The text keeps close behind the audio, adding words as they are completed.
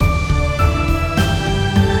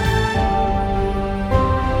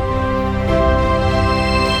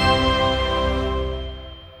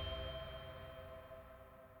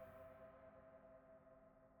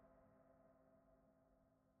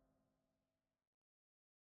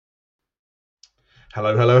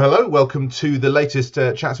Hello, hello, hello. Welcome to the latest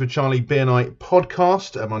Chats with Charlie BNI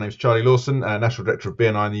podcast. My name is Charlie Lawson, National Director of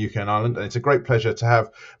BNI in the UK and Ireland, and it's a great pleasure to have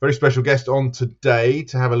a very special guest on today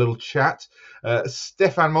to have a little chat.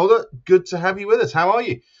 Stefan Mulder, good to have you with us. How are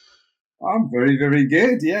you? I'm very, very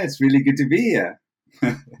good. Yeah, it's really good to be here.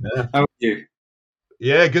 Yeah. How are you?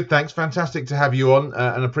 Yeah, good. Thanks. Fantastic to have you on,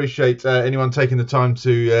 and appreciate anyone taking the time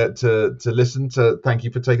to listen. To thank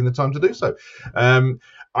you for taking the time to do so.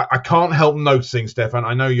 I can't help noticing, Stefan.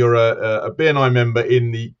 I know you're a BNI member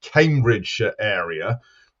in the Cambridge area,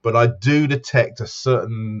 but I do detect a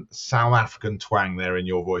certain South African twang there in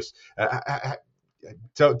your voice.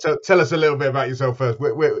 Tell us a little bit about yourself first.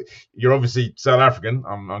 You're obviously South African.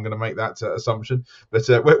 I'm going to make that assumption. But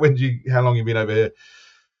how long have you been over here?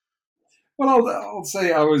 Well, I'll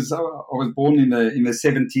say I was born in the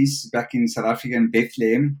 70s back in South Africa in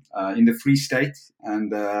Bethlehem, in the Free State,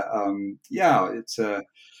 and it's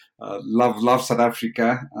love South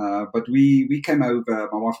Africa. But we came over.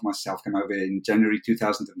 My wife and myself came over in January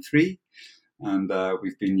 2003. And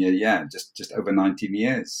we've been here, just over 19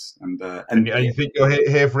 years. And you think you're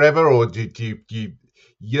here forever, or do you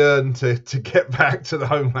yearn to get back to the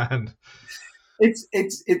homeland?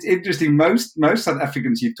 It's interesting. Most South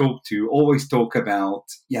Africans you talk to always talk about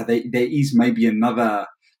there is maybe another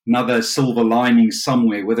silver lining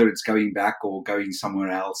somewhere, whether it's going back or going somewhere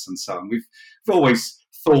else, and so on. We've always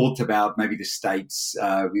thought about maybe the States.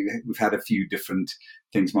 We've had a few different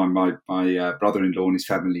things. My brother-in-law and his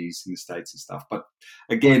family is in the States and stuff. But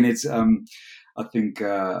again, it's I think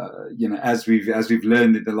as we've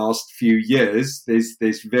learned in the last few years,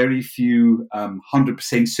 there's very few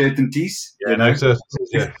 100% certainties. Yeah, no certainties.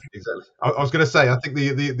 Yeah, exactly. I was going to say, I think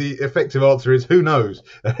the effective answer is who knows.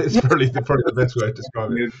 It's probably the best way to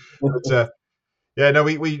describe it. But, yeah, no,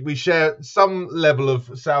 we share some level of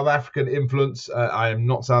South African influence. I am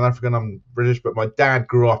not South African, I'm British, but my dad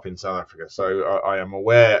grew up in South Africa, so I am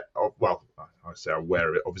aware of, well, I say aware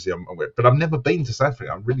of it, obviously I'm aware, but I've never been to South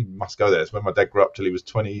Africa. I really must go there. It's when my dad grew up till he was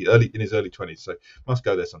in his early 20s, so must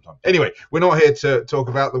go there sometime. Anyway, we're not here to talk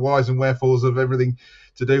about the whys and wherefores of everything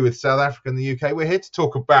to do with South Africa and the UK. We're here to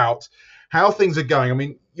talk about how things are going. I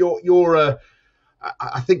mean,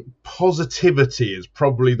 I think positivity is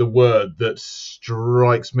probably the word that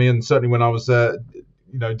strikes me, and certainly when I was,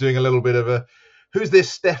 doing a little bit of a who's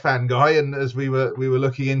this Stefan guy, and as we were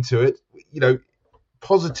looking into it,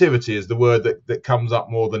 positivity is the word that comes up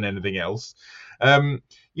more than anything else.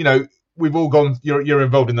 We've all gone. You're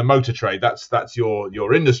involved in the motor trade. That's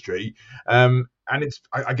your industry, and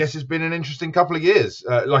I guess it's been an interesting couple of years,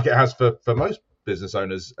 like it has for most business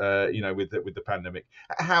owners, with the pandemic.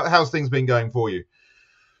 How's things been going for you?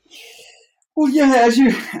 Well, yeah, as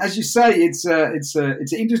you say, it's an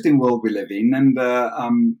interesting world we live in, and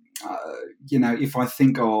if I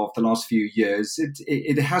think of the last few years,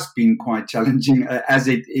 it has been quite challenging, as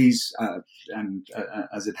it is, and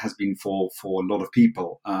as it has been for a lot of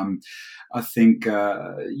people. I think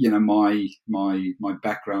my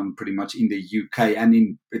background pretty much in the UK and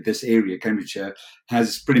in this area, Cambridgeshire,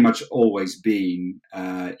 has pretty much always been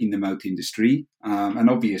in the motor industry, and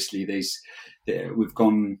obviously we've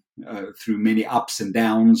gone through many ups and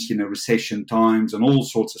downs, recession times and all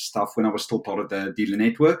sorts of stuff when I was still part of the dealer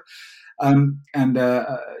network. From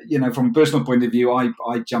a personal point of view,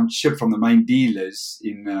 I jumped ship from the main dealers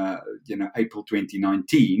in April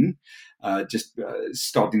 2019,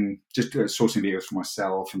 sourcing vehicles for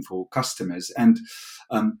myself and for customers. And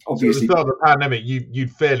obviously, so at the start of the pandemic,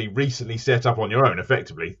 you'd fairly recently set up on your own,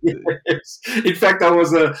 effectively. Yes. In fact, I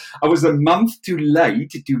was a month too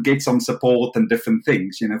late to get some support and different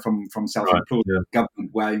things, from self-employed,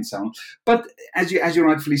 government way, and so on. But as you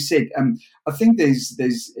rightfully said, I think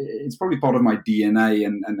it's probably part of my DNA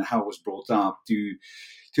and how I was brought up to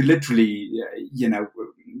literally,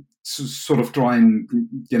 sort of try and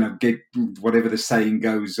get whatever the saying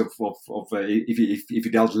goes of if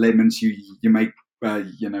you dealt lemons, you make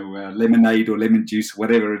lemonade or lemon juice,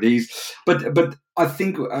 whatever it is. But I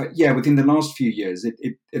think within the last few years,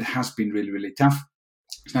 it has been really, really tough.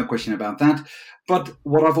 There's no question about that. But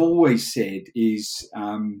what I've always said is,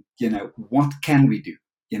 what can we do?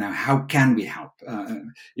 How can we help?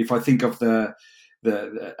 If I think of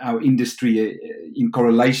our industry in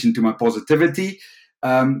correlation to my positivity,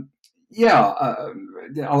 I'll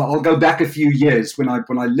go back a few years when I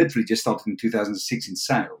literally just started in 2006 in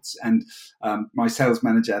sales, and my sales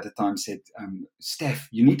manager at the time said, "Steph,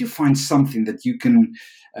 you need to find something that you can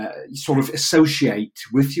sort of associate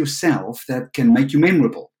with yourself that can make you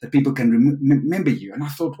memorable, that people can remember you." And I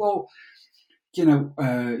thought, well,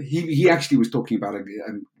 he actually was talking about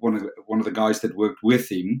one of the guys that worked with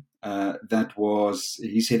him. that was,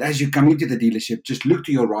 he said, as you come into the dealership, just look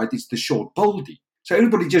to your right, it's the short Baldy. So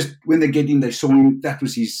everybody just, when they get in, they saw him, that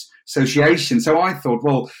was his association. So I thought,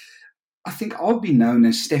 well, I think I'll be known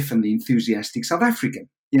as Stefan, the enthusiastic South African,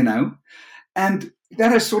 and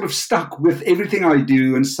that has sort of stuck with everything I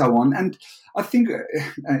do and so on. And I think,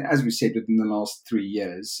 as we said, within the last 3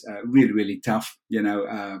 years, really, really tough,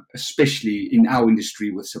 especially in our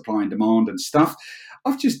industry with supply and demand and stuff.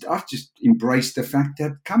 I've just embraced the fact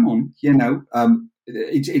that, come on,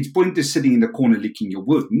 it's pointless sitting in the corner licking your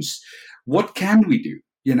wounds. What can we do?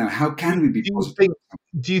 How can we be positive?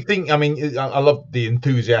 Do you think, I mean, I love the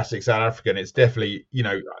enthusiastic South African. It's definitely,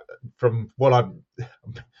 from what I've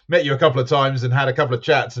met you a couple of times and had a couple of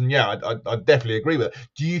chats, and I definitely agree with it.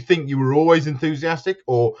 Do you think you were always enthusiastic,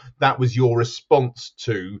 or that was your response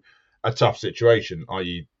to a tough situation,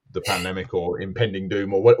 i.e. the pandemic or impending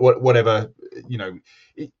doom or whatever,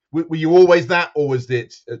 were you always that, or was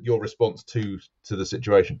it your response to the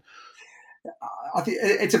situation? I think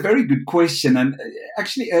it's a very good question. And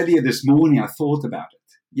actually earlier this morning, I thought about it,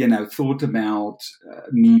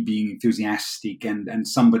 me being enthusiastic and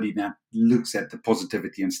somebody that looks at the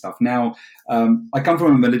positivity and stuff. Now, I come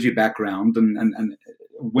from a military background, and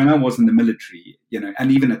when I was in the military,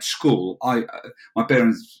 and even at school, my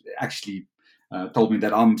parents actually told me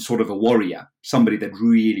that I'm sort of a warrior, somebody that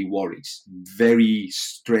really worries, very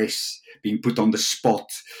stressed, being put on the spot,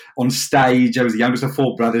 on stage. I was the youngest of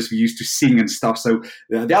 4 brothers. We used to sing and stuff. So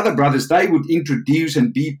the other brothers, they would introduce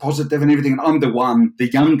and be positive and everything. And I'm the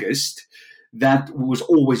youngest, that was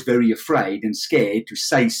always very afraid and scared to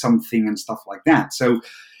say something and stuff like that.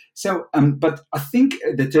 But I think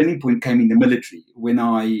the turning point came in the military when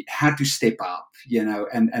I had to step up,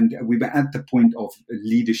 and we were at the point of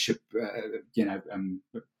leadership,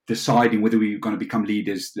 deciding whether we were going to become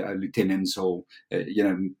leaders, lieutenants, or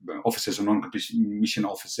officers or non-commissioned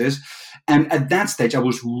officers. And at that stage, I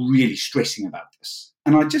was really stressing about this.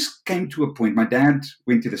 And I just came to a point. My dad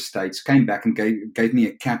went to the States, came back, and gave me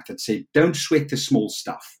a cap that said, "Don't sweat the small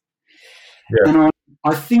stuff." Yeah. And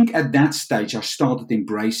I think at that stage, I started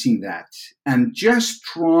embracing that and just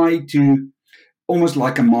try to, almost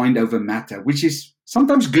like a mind over matter, which is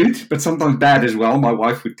sometimes good, but sometimes bad as well. My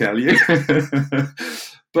wife would tell you.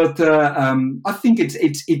 But I think it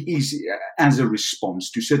is as a response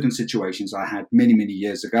to certain situations I had many, many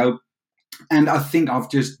years ago. And I think I've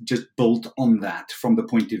just built on that from the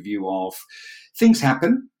point of view of things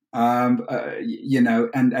happen. And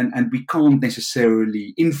we can't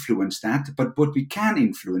necessarily influence that, but what we can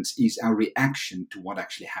influence is our reaction to what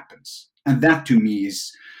actually happens. And that to me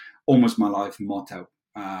is almost my life motto.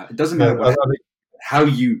 It doesn't matter how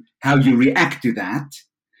you react to that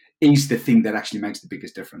is the thing that actually makes the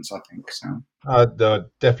biggest difference, I think. So I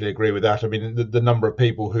definitely agree with that. I mean, the number of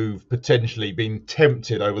people who've potentially been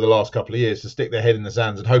tempted over the last couple of years to stick their head in the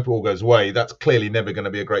sands and hope it all goes away, that's clearly never going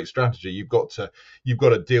to be a great strategy. You've got to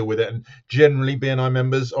deal with it. And generally, BNI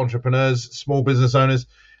members, entrepreneurs, small business owners,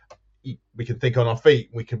 we can think on our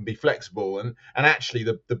feet, we can be flexible, and actually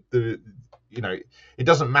the it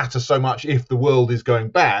doesn't matter so much if the world is going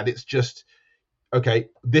bad. It's just, okay,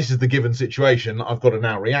 this is the given situation. I've got to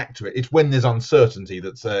now react to it. It's when there's uncertainty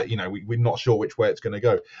that's, we're not sure which way it's going to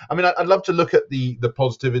go. I mean, I'd love to look at the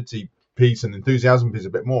positivity piece and enthusiasm piece a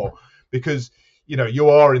bit more, because, you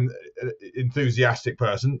are an enthusiastic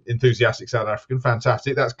person, enthusiastic South African,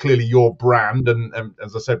 fantastic. That's clearly your brand. And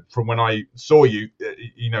as I said, from when I saw you,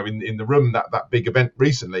 in the room, that big event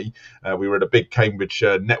recently, we were at a big Cambridge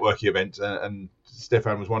networking event, and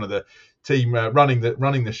Stefan was one of the team running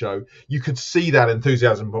the show. You could see that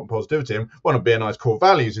enthusiasm and positivity, and one of BNI's core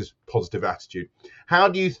values is positive attitude. How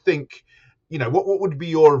do you think, what would be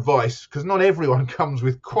your advice? Because not everyone comes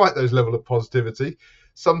with quite those level of positivity.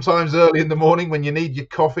 Sometimes early in the morning when you need your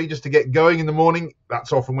coffee just to get going in the morning,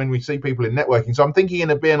 that's often when we see people in networking. So I'm thinking in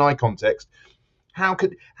a BNI context, how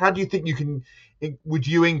do you think would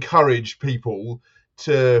you encourage people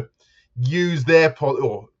to use their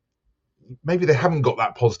or maybe they haven't got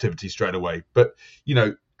that positivity straight away, but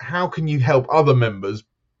how can you help other members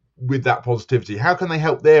with that positivity? How can they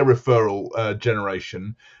help their referral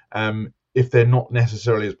generation if they're not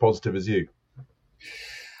necessarily as positive as you?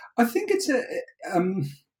 I think it's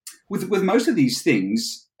with most of these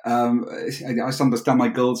things. I understand my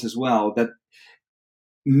girls as well, that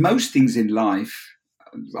most things in life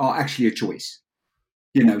are actually a choice.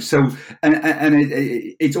 So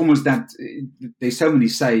it's almost that there's so many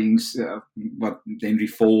sayings. Henry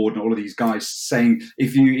Ford and all of these guys saying,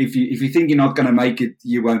 if you think you're not going to make it,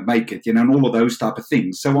 you won't make it. And all of those type of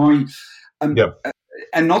things. So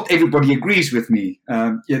and not everybody agrees with me.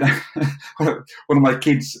 One of my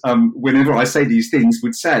kids, whenever I say these things,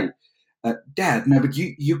 would say, Dad, no, but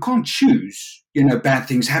you can't choose, bad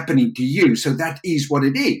things happening to you. So that is what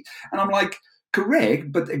it is. And I'm like,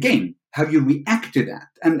 correct. But again, how you react to that.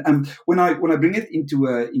 And when I bring it into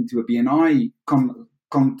a BNI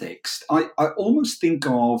context, I almost think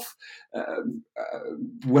of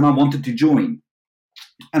when I wanted to join.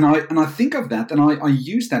 And I think of that, and I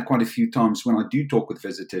use that quite a few times when I do talk with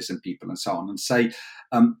visitors and people and so on, and say,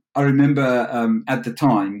 I remember at the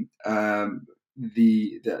time,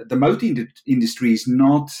 the motor industry is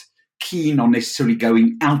not keen on necessarily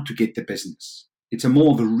going out to get the business. It's a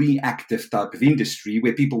more of a reactive type of industry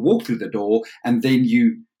where people walk through the door and then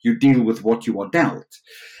you deal with what you are dealt.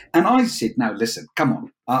 And I said, no, listen, come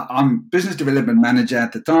on. I'm business development manager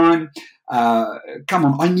at the time. Come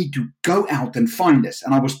on, I need to go out and find this.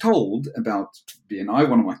 And I was told about BNI,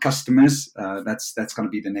 one of my customers. That's going to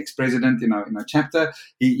be the next president in our chapter.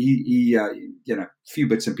 He a few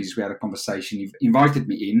bits and pieces. We had a conversation. He invited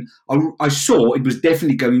me in. I saw it was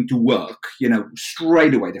definitely going to work.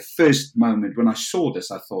 Straight away, the first moment when I saw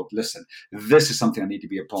this, I thought, listen, this is something I need to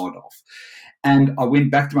be a part of. And I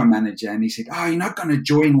went back to my manager and he said, you're not going to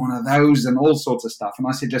join one of those and all sorts of stuff. And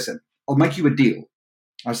I said, listen, I'll make you a deal.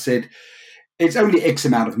 I said, it's only X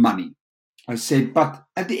amount of money. I said, but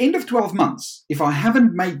at the end of 12 months, if I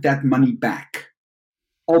haven't made that money back,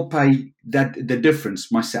 I'll pay the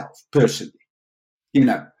difference myself personally,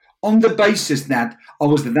 on the basis that I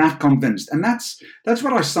was that convinced. And that's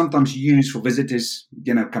what I sometimes use for visitors,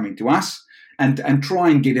 coming to us and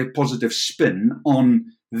try and get a positive spin on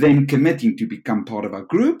them committing to become part of our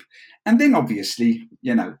group. And then obviously,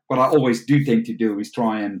 what I always do tend to do is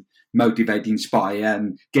try and motivate, inspire,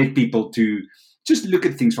 and get people to just look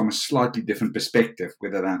at things from a slightly different perspective,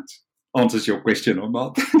 whether that answers your question or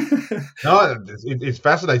not. No, it's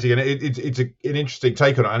fascinating, and it's an interesting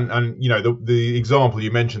take on it. And the example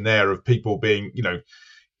you mentioned there of people being,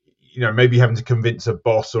 maybe having to convince a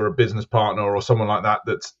boss or a business partner or someone like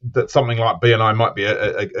that something like BNI might be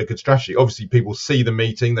a good strategy. Obviously, people see the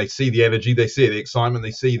meeting, they see the energy, they see the excitement,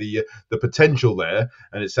 they see the potential there,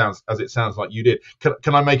 and it sounds like you did.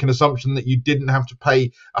 Can I make an assumption that you didn't have to pay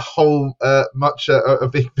a whole a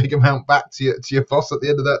big amount back to your boss at the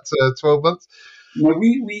end of that 12 months? No,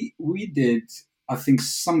 we did. I think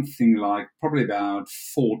something like probably about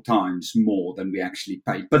 4 times more than we actually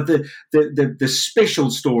paid. But the special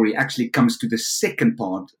story actually comes to the second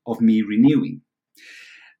part of me renewing.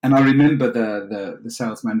 And I remember the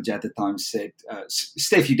sales manager at the time said,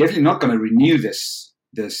 Steph, you're definitely not going to renew this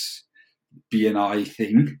BNI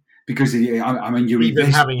thing because, you're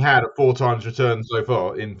even having had a 4 times return so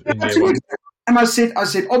far in year 1. And I said,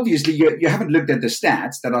 obviously you haven't looked at the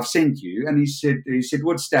stats that I've sent you. And he said,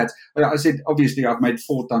 what stats? I said, obviously I've made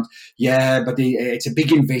 4 times. Yeah, but it's a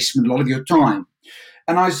big investment, a lot of your time.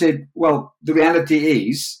 And I said, well, the reality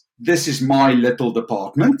is this is my little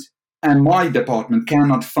department and my department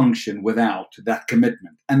cannot function without that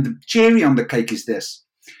commitment. And the cherry on the cake is this.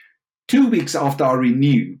 2 weeks after I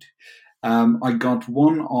renewed, I got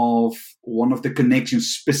one of the connections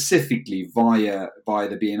specifically via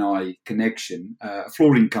the BNI connection, a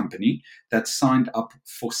flooring company that signed up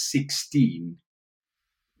for 16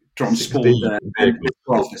 transporter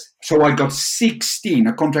vehicles. So I got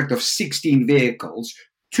a contract of 16 vehicles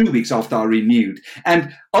 2 weeks after I renewed.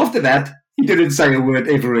 And after that, he didn't say a word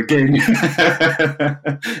ever again.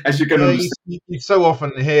 As you can understand. You so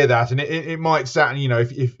often hear that, and it might sound,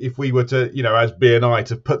 if we were to, as BNI,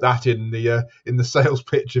 to put that in the sales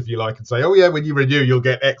pitch, if you like, and say, oh yeah, when you renew, you'll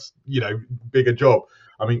get X, bigger job.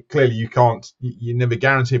 I mean, clearly you never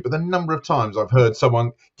guarantee it, but the number of times I've heard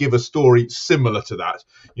someone give a story similar to that,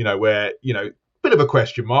 where, bit of a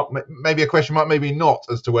question mark, maybe a question mark, maybe not,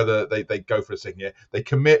 as to whether they go for a second year. They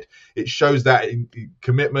commit. It shows that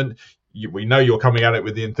commitment. We know you're coming at it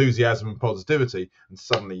with the enthusiasm and positivity, and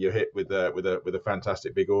suddenly you're hit with a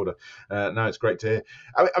fantastic big order. No, it's great to hear.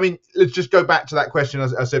 I mean, let's just go back to that question,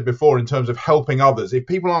 as I said before, in terms of helping others. If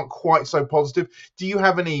people aren't quite so positive, do you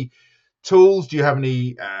have any tools? Do you have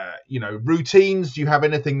any routines? Do you have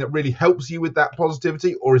anything that really helps you with that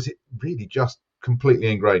positivity, or is it really just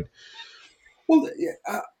completely ingrained? Well,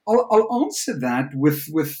 I'll answer that with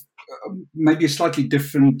maybe a slightly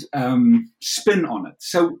different spin on it.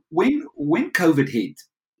 So when COVID hit,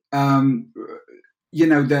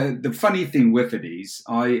 the funny thing with it is,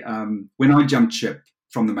 when I jumped ship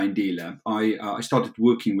from the main dealer, I started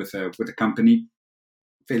working with a company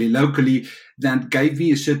fairly locally that gave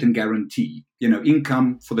me a certain guarantee,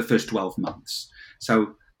 income for the first 12 months.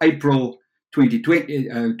 So April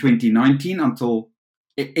 2019 until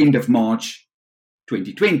end of March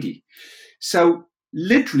 2020. So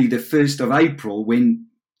literally the 1st of April, when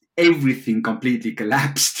everything completely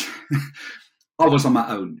collapsed, I was on my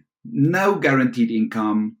own. No guaranteed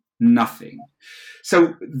income, nothing.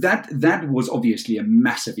 So that was obviously a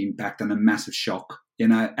massive impact and a massive shock,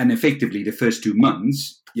 and effectively the first 2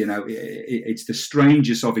 months, it's the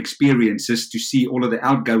strangest of experiences to see all of the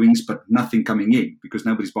outgoings, but nothing coming in because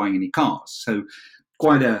nobody's buying any cars. So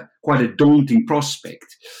quite a daunting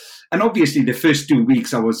prospect. And obviously the first 2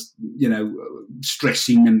 weeks I was,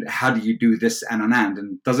 stressing, and how do you do this and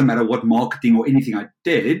it doesn't matter what marketing or anything I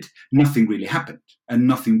did, nothing really happened and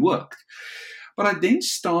nothing worked. But I then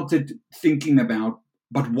started thinking about,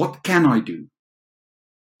 but what can I do?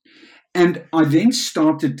 And I then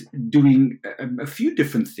started doing a few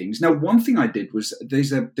different things. Now, one thing I did was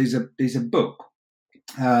there's a book.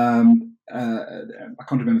 I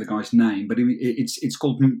can't remember the guy's name, but it's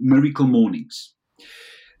called Miracle Mornings.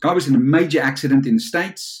 Guy was in a major accident in the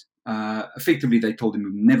States. Effectively, they told him he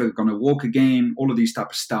was never going to walk again, all of these type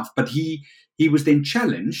of stuff. But he was then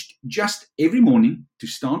challenged just every morning to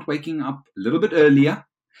start waking up a little bit earlier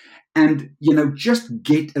and, just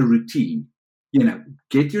get a routine.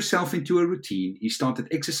 Get yourself into a routine. He started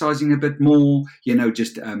exercising a bit more,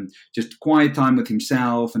 just quiet time with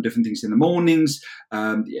himself and different things in the mornings,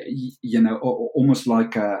 almost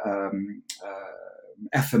like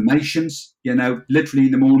affirmations, literally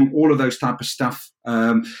in the morning, all of those type of stuff.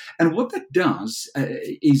 And what that does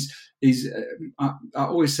is I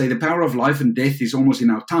always say the power of life and death is almost in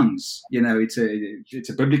our tongues. It's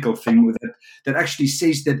a biblical thing that actually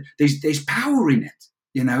says that there's power in it.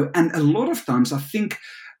 And a lot of times I think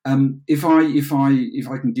if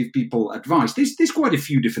I can give people advice, there's quite a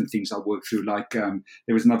few different things I work through. Like there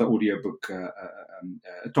was another audiobook,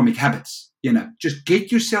 Atomic Habits. Just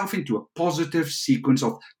get yourself into a positive sequence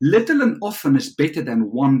of little and often is better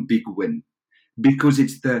than one big win, because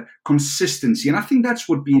it's the consistency. And I think that's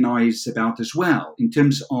what BNI is about as well, in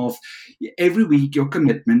terms of every week, your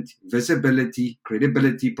commitment, visibility,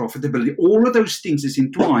 credibility, profitability, all of those things is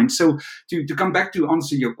entwined. So to come back to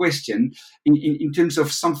answer your question, in terms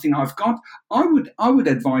of something I've got, I would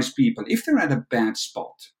advise people, if they're at a bad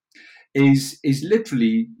spot, is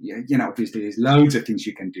literally, obviously there's loads of things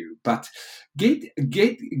you can do, but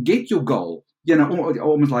get your goal,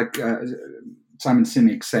 almost like Simon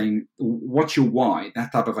Sinek saying, what's your why?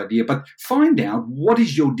 That type of idea. But find out, what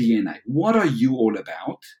is your DNA? What are you all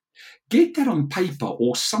about? Get that on paper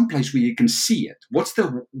or someplace where you can see it.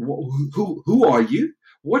 Who are you?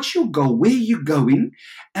 What's your goal? Where are you going?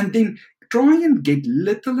 And then try and get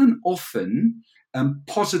little and often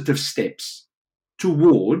positive steps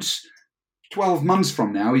towards 12 months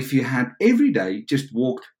from now. If you had every day just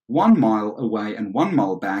walked 1 mile away and 1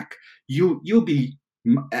 mile back, you'll be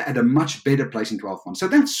at a much better place in 12 months. So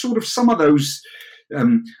that's sort of some of those, I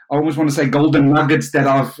almost want to say golden nuggets that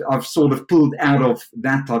I've sort of pulled out of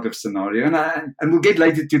that type of scenario. And we'll get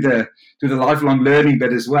later to the lifelong learning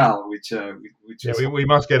bit as well, which we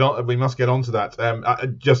must get on. We must get onto that. I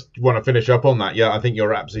just want to finish up on that. Yeah, I think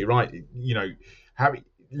you're absolutely right. Having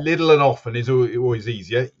little and often is always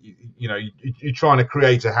easier. You're trying to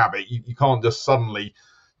create a habit. You can't just suddenly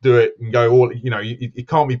do it and go all. It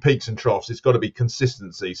can't be peaks and troughs. It's got to be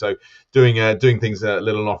consistency. So doing things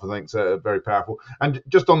little and often, I think, is very powerful. And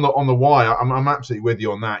just on the why, I'm absolutely with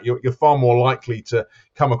you on that. You're far more likely to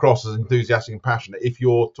come across as enthusiastic and passionate if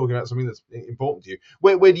you're talking about something that's important to you.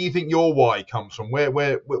 Where do you think your why comes from?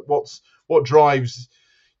 What drives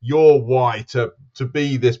your why to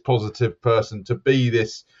be this positive person, to be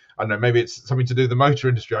this? I don't know. Maybe it's something to do with the motor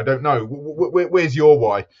industry. I don't know. Where's your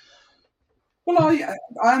why? Well,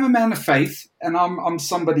 I am a man of faith, and I'm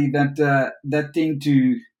somebody that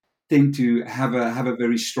tend to have a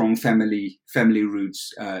very strong family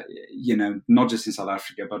roots. Not just in South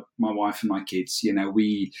Africa, but my wife and my kids.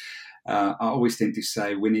 I always tend to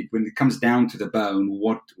say when it comes down to the bone,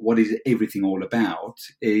 what is everything all about?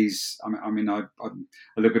 Is I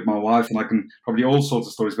look at my wife and I can probably all sorts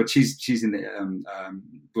of stories, but she's in the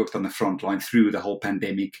worked on the front line through the whole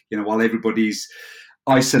pandemic. While everybody's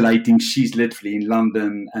isolating, she's literally in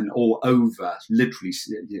London and all over, literally,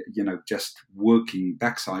 just working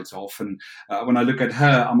backsides off. And when I look at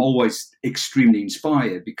her, I'm always extremely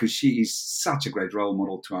inspired because she is such a great role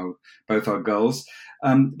model to both our girls.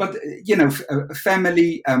 But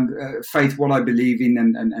family, faith, what I believe in,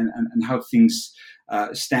 and how things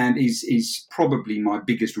stand is probably my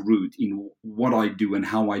biggest root in what I do and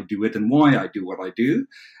how I do it and why I do what I do.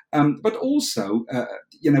 But also,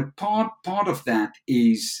 part of that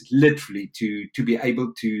is literally to be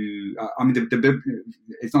able to.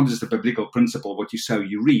 It's not just a biblical principle: what you sow,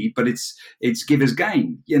 you reap. But it's givers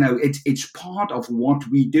gain. It's part of what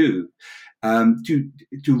we do. To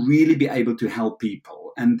really be able to help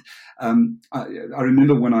people. And I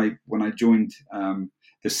remember when I joined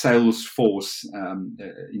the sales force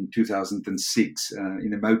in 2006 in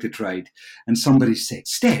the motor trade, and somebody said,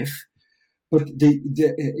 "Steph, but the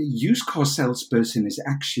used car salesperson is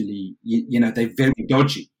actually, they're very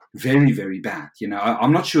dodgy, very, very bad.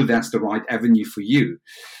 I'm not sure that's the right avenue for you."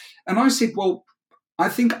 And I said, "Well, I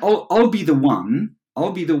think I'll be the one.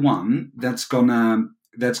 I'll be the one that's gonna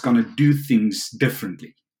do things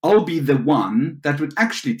differently. I'll be the one that would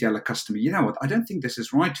actually tell a customer, you know what, I don't think this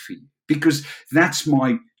is right for you, because that's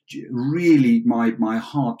my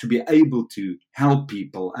heart to be able to help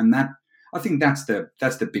people." And that, I think that's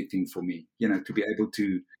the big thing for me, to be able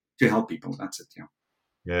to help people. That's it. Yeah.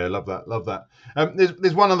 Yeah, love that.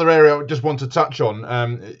 There's one other area I just want to touch on.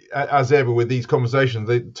 As ever with these conversations,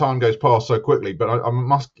 the time goes past so quickly, but I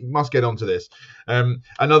must get onto this.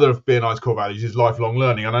 Another of BNI's core values is lifelong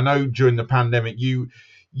learning, and I know during the pandemic you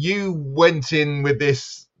went in with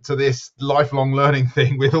this lifelong learning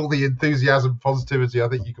thing with all the enthusiasm, positivity I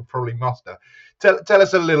think you could probably muster. Tell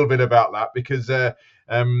us a little bit about that, because I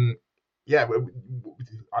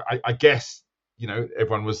guess,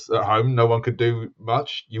 everyone was at home. No one could do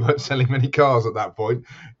much. You weren't selling many cars at that point.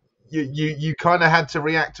 You kind of had to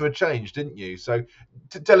react to a change, didn't you? So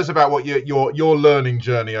tell us about what your learning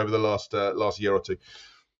journey over the last year or two.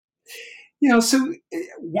 Yeah. So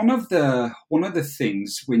one of the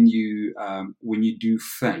things when you do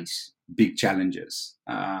face big challenges,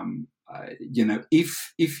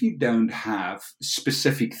 if you don't have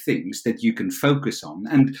specific things that you can focus on,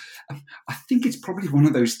 and I think it's probably one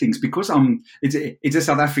of those things, because it's a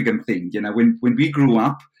South African thing. When we grew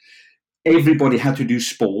up, everybody had to do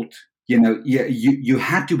sport. You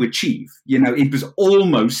had to achieve. It was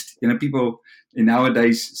almost, people in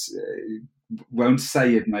nowadays won't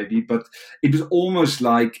say it maybe, but it was almost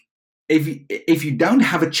like if you don't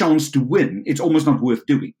have a chance to win, it's almost not worth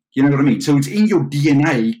doing. You know what I mean? So it's in your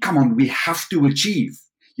DNA. Come on, we have to achieve.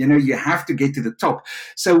 You have to get to the top.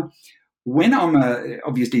 So when I'm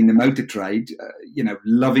obviously in the motor trade,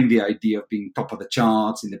 loving the idea of being top of the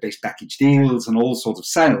charts in the best package deals and all sorts of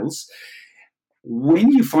sales, when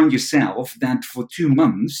you find yourself that for 2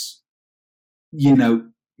 months, you're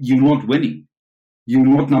not winning, you're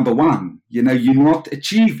not number one, you're not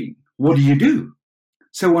achieving, what do?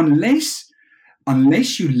 So unless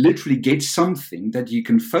you literally get something that you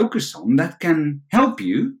can focus on that can help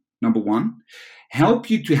you, number one, help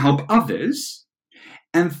you to help others,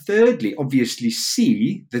 and thirdly, obviously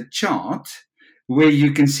see the chart where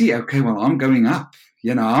you can see, okay, well, I'm going up,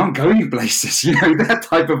 I'm going places, that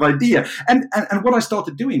type of idea. And what I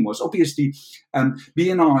started doing was, obviously,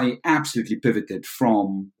 BNI absolutely pivoted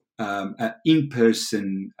from an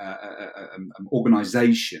in-person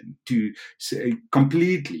organization to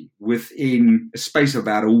completely, within a space of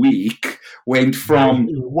about a week, went from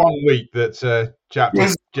 1 week that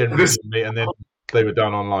chapters generally didn't meet, and then they were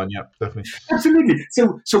done online. Yeah, definitely. Absolutely.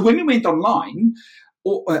 So when we went online,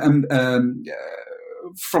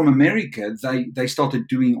 from America, they started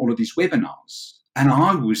doing all of these webinars, and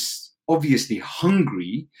I was obviously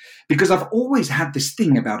hungry, because I've always had this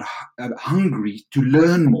thing about hungry to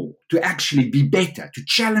learn more, to actually be better, to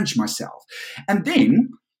challenge myself. And then,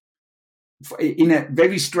 in a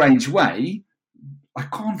very strange way, I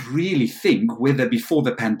can't really think whether before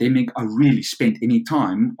the pandemic I really spent any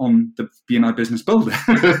time on the BNI Business Builder,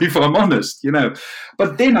 if I'm honest,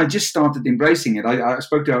 But then I just started embracing it. I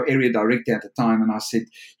spoke to our area director at the time, and I said,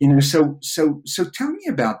 so tell me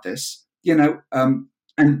about this,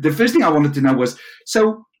 and the first thing I wanted to know was,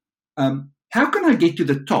 so how can I get to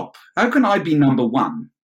the top? How can I be number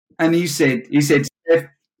one? And he said,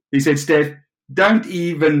 Steph, don't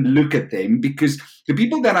even look at them, because the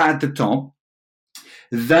people that are at the top,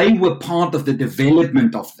 they were part of the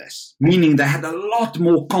development of this, meaning they had a lot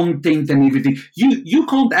more content and everything. You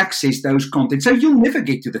can't access those content, so you'll never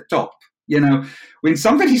get to the top. When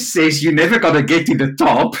somebody says you never got to get to the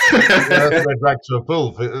top, that's red rag to a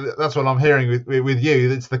bull. That's what I'm hearing with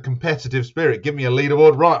you. It's the competitive spirit. Give me a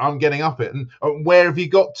leaderboard, right? I'm getting up it. And where have you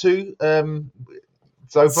got to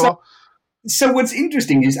so far? So what's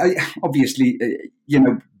interesting is, obviously,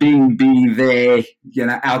 being there,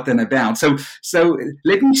 out and about. So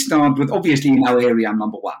let me start with, obviously, in our area, I'm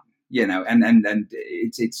number one. and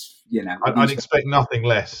it's I'd expect nothing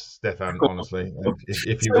less, Stefan, honestly,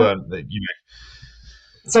 if you weren't,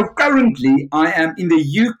 So currently, I am in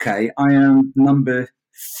the UK. I am number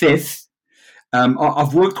 5th.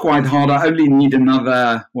 I've worked quite hard. I only need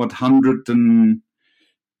another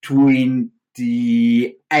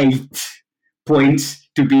 128 points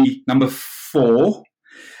to be number 4.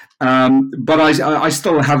 But I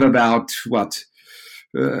still have about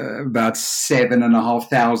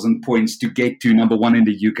 7,500 points to get to number 1 in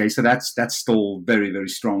the UK. So that's still very, very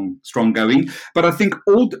strong going. But I think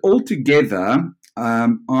altogether,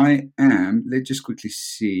 I am. Let's just quickly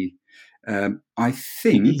see. I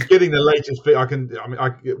think he's getting the latest.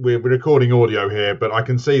 We're recording audio here, but I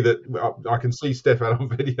can see that I can see Stefan on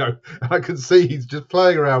video. I can see he's just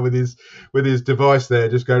playing around with his device there,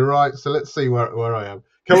 just going right. So let's see where I am.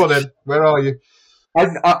 Come on then, where are you?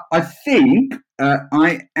 I think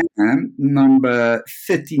I am number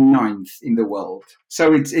 39th in the world.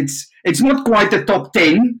 So it's not quite the top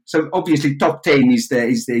 10. So obviously top 10 is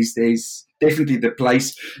definitely the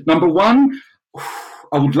place. Number 1.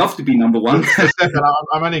 I would love to be number 1.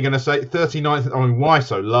 I'm only going to say 39th. I mean, why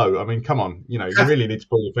so low? I mean, come on. You really need to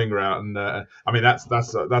pull your finger out, and I mean that's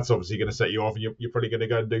obviously going to set you off. You're probably going to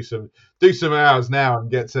go and do some hours now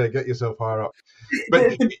and get yourself higher up.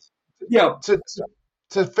 But yeah.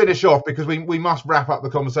 To finish off, because we must wrap up the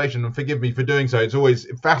conversation, and forgive me for doing so. It's always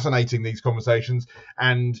fascinating, these conversations,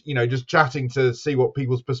 and just chatting to see what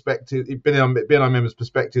people's perspective, BNI members'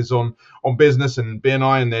 perspectives on business and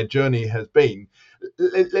BNI and their journey has been.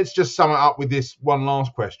 Let's just sum it up with this one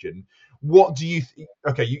last question. What do you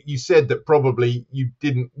you said that probably you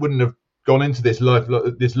wouldn't have gone into this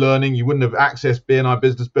learning, you wouldn't have accessed BNI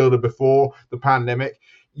Business Builder before the pandemic.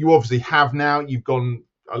 You obviously have now. You've gone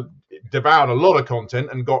devoured a lot of content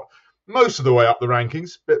and got most of the way up the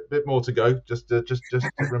rankings. Bit more to go. Just to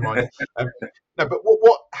remind you. No, but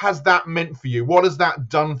what has that meant for you? What has that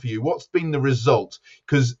done for you? What's been the result?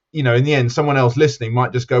 Because in the end, someone else listening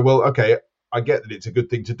might just go, well, okay, I get that it's a good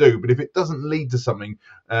thing to do, but if it doesn't lead to something,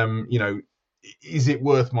 is it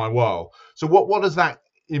worth my while? So what does that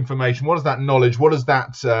information, what is that knowledge, what is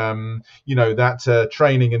that that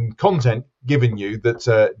training and content given you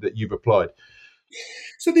that you've applied?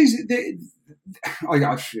 So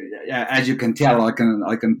as you can tell, I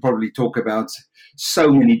can probably talk about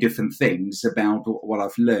so many different things about what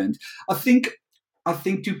I've learned. I think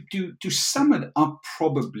to sum it up,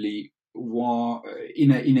 probably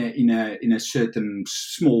in a certain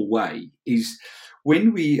small way, is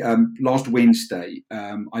when we last Wednesday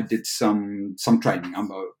I did some training. I'm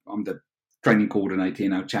the training coordinator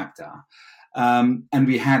in our chapter. And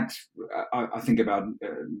we had, I think, about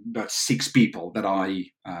 6 people that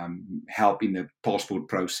I help in the passport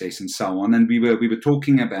process and so on. And we were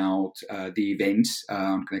talking about the events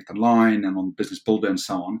on Connect Online and on Business Builder and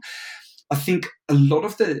so on. I think a lot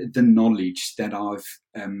of the knowledge that I've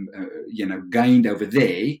gained over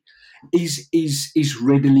there is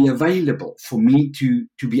readily available for me to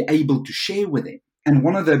be able to share with them. And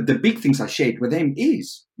one of the big things I shared with them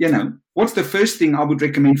is, what's the first thing I would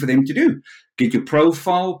recommend for them to do? Get your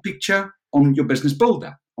profile picture on your Business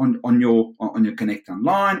Builder, on your Connect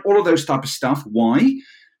Online, all of those type of stuff. Why?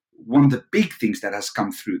 One of the big things that has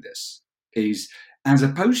come through this is, as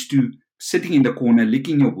opposed to sitting in the corner,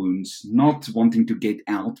 licking your wounds, not wanting to get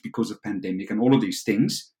out because of pandemic and all of these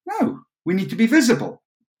things, no, we need to be visible.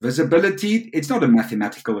 Visibility, it's not a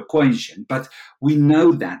mathematical equation, but we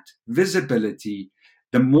know that visibility,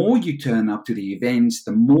 the more you turn up to the events,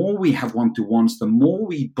 the more we have one-to-ones, the more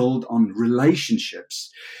we build on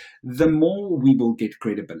relationships, the more we will get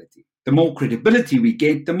credibility. The more credibility we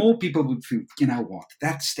get, the more people would feel, you know what,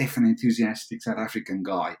 that Stefan, enthusiastic South African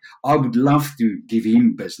guy, I would love to give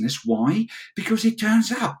him business. Why? Because he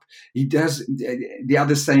turns up. He does. The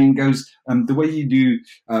other saying goes, the way you do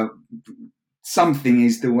something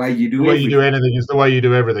is the way you do everything. The way you do anything is the way you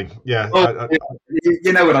do everything. Yeah.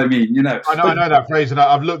 You know what I mean, I know that phrase, and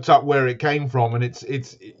I've looked up where it came from, and it's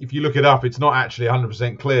if you look it up, it's not actually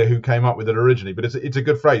 100% clear who came up with it originally, but it's a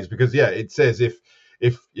good phrase because, yeah, it says if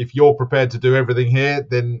you're prepared to do everything here,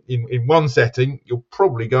 then in one setting, you'll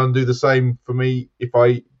probably go and do the same for me if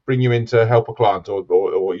I bring you in to help a client or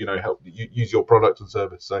help you use your product and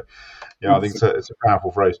service. So, yeah, I think it's a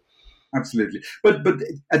powerful phrase. Absolutely. But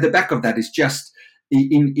at the back of that is just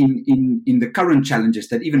in the current challenges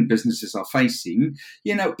that even businesses are facing,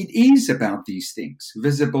 it is about these things: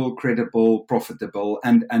 visible, credible, profitable,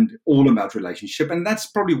 and all about relationship. And that's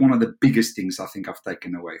probably one of the biggest things I think I've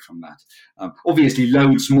taken away from that. Obviously,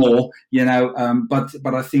 loads more,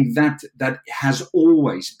 but I think that has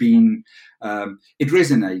always been. It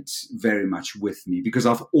resonates very much with me because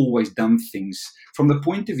I've always done things from the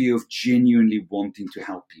point of view of genuinely wanting to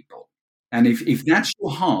help people. And if that's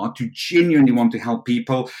your heart, to genuinely want to help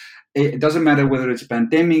people, it doesn't matter whether it's a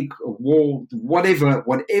pandemic, a war,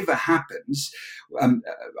 whatever happens.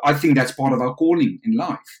 I think that's part of our calling in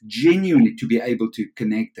life, genuinely to be able to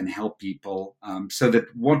connect and help people, so that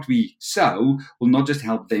what we sow will not just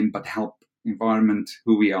help them, but help environment,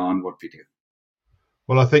 who we are and what we do.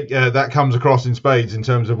 Well, I think that comes across in spades in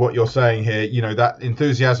terms of what you're saying here. That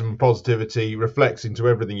enthusiasm and positivity reflects into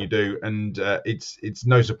everything you do, and it's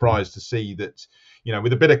no surprise to see that,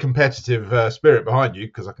 with a bit of competitive spirit behind you,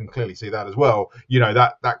 because I can clearly see that as well.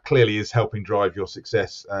 That clearly is helping drive your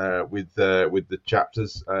success with the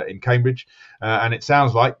chapters in Cambridge, and it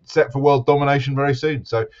sounds like set for world domination very soon.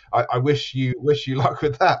 So I wish you luck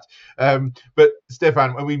with that. But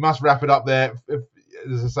Stefan, we must wrap it up there.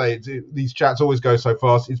 As I say, these chats always go so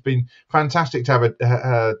fast. It's been fantastic to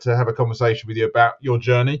have a conversation with you about your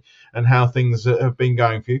journey and how things have been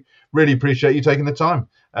going for you. Really appreciate you taking the time,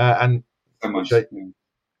 and so much.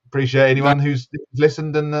 Appreciate anyone who's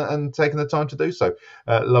listened and taken the time to do so.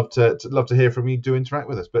 Love to hear from you to interact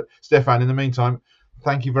with us. But Stefan, in the meantime,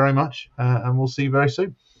 thank you very much, and we'll see you very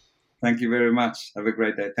soon. Thank you very much. Have a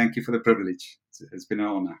great day. Thank you for the privilege. It's been an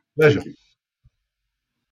honor. Pleasure.